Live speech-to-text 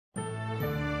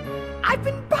I've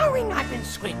been bowing, I've been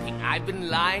scraping, I've been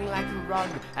lying like a rug,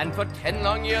 and for 10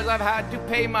 long years I've had to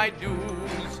pay my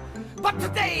dues. But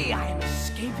today I am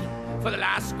escaping, for the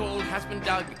last gold has been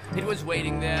dug. It was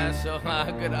waiting there, so how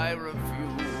could I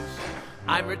refuse?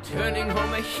 I'm returning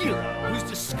home a hero who's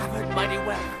discovered mighty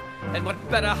wealth, and what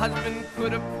better husband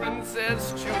could a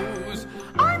princess choose?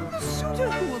 I'm the suitor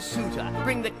who will suit her,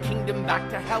 bring the kingdom back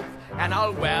to health, and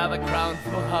I'll wear the crown,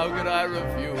 for how could I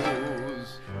refuse?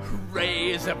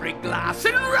 Raise every glass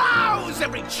and rouse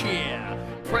every cheer,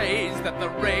 praise that the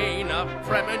reign of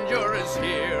Preminger is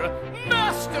here,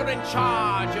 master in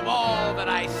charge of all that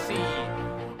I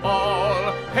see.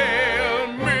 All hail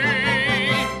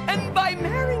me! And by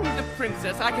marrying the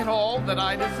princess I get all that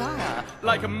I desire,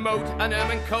 like a moat, an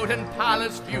ermine coat, and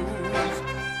palace views.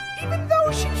 Even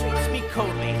though she treats me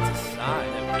coldly, it's a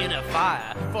sign of inner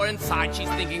fire, for inside she's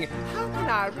thinking, how can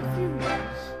I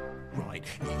refuse? Right,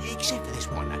 except for this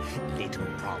one little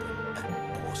problem,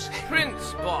 boss.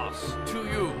 Prince, boss, to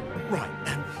you.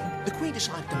 Right, the Queen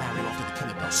decided to marry off to the King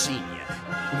of Bells Senior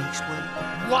next week.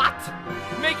 What?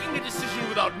 Making a decision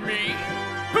without me?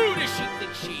 Who does she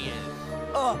think she is?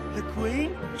 The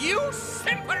Queen? You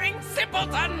simpering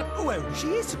simpleton! Well, she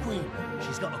is the Queen.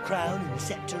 She's got a crown and a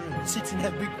scepter and sits in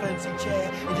that big fancy chair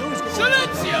and always got...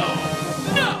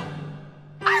 Silencio! No!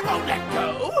 I won't let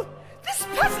go! This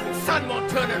peasant's son won't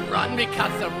turn and run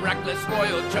because the reckless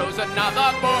royal chose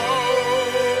another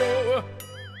beau!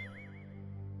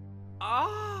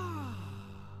 Ah...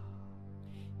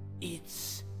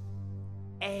 It's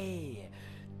a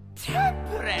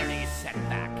temporary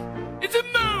setback. It's a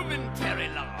momentary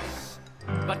loss.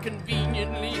 But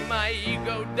conveniently my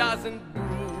ego doesn't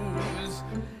bruise.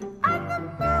 And the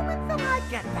moment that I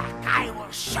get back, I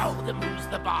will show them who's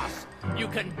the boss. You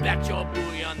can bet your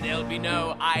bullion there'll be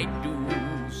no I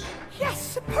do's. Yes,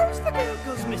 suppose the girl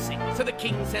goes missing, so the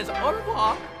king says au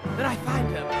revoir. Then I find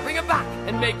her, bring her back,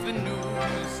 and make the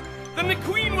news. Then the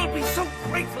queen will be so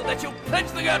grateful that she'll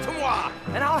pledge the girl to moi,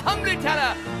 and I'll humbly tell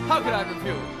her, how could I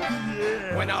refuse?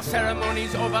 Yeah. When our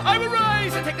ceremony's over, I will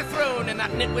rise and take the throne, and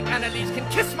that nitwit Annalise can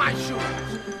kiss my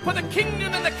shoes. For the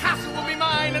kingdom and the castle will be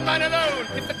mine and mine alone.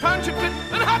 If the crown should fit,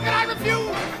 then how can I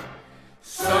refuse?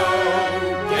 So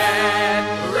get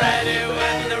ready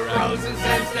when the roses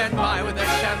and stand by with the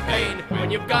champagne. When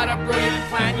you've got a brilliant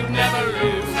plan, you never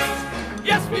lose.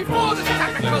 Yes, before the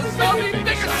tactical storm, you think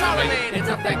it's so remain. It's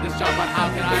a thankless job, but how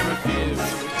can I refuse?